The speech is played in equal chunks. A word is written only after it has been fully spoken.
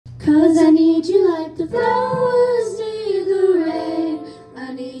'Cause I need you like the flowers need the rain.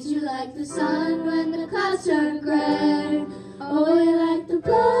 I need you like the sun when the clouds turn gray. Oh, you're like the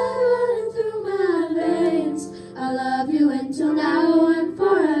blood running through my veins. I love you until now and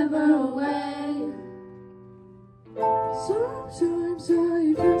forever away. Sometimes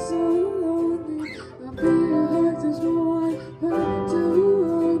I feel so lonely. I feel like there's no one around to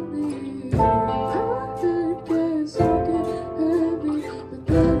hold me. My head gets so heavy, but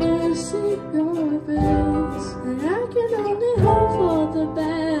then I see your face. And I can only hope for the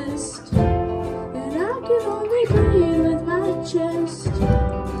best, and I can only breathe with my chest.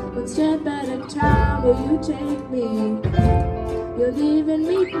 One step at a time, will you take me? You're leaving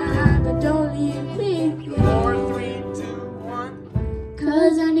me blind, but don't leave me. 4, 3, 2, 1.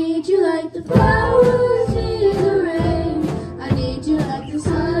 'Cause I need you like the flowers need the rain. I need you like the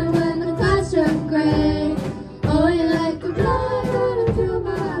sun when the clouds turn gray. Oh, you're like the blood running through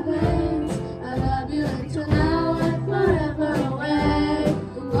my veins. I love you until now and forever away.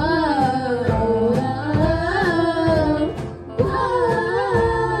 Whoa, whoa, whoa.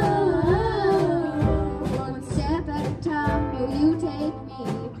 One step at a time, will you take me?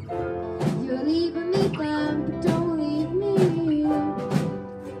 You're leaving me blind, but don't leave me.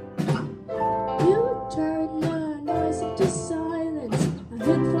 You turn the noise into silence. I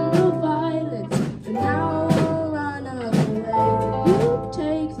hid from the violence, and now I won't run away. You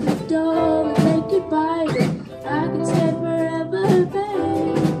take the door and make it violent. I can stay forever, baby.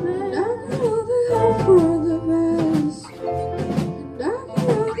 I can only hope for the best, and I can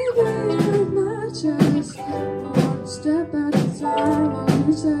only breathe with my chest. One step at a time, will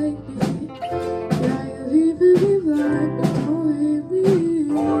you take me? Yeah, you're leaving me blind, but don't leave me.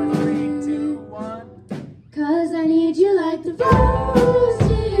 4, 3, 2, 1. 'Cause I need you like the flowers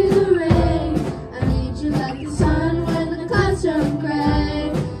need the rain. I need you like the sun when the clouds turn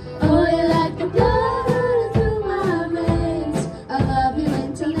gray. Oh, you're like the blood running through my veins. I love you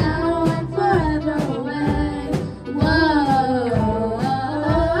until now and forever away. Whoa, whoa,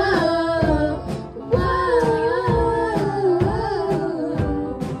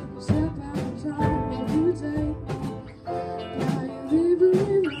 Step at a time, will you take me? Yeah, you're leaving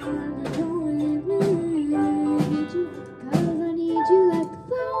me blind, but don't leave me. 'Cause I need you like the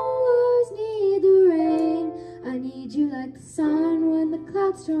flowers need the rain. I need you like the sun when the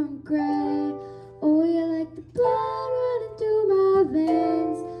clouds turn gray.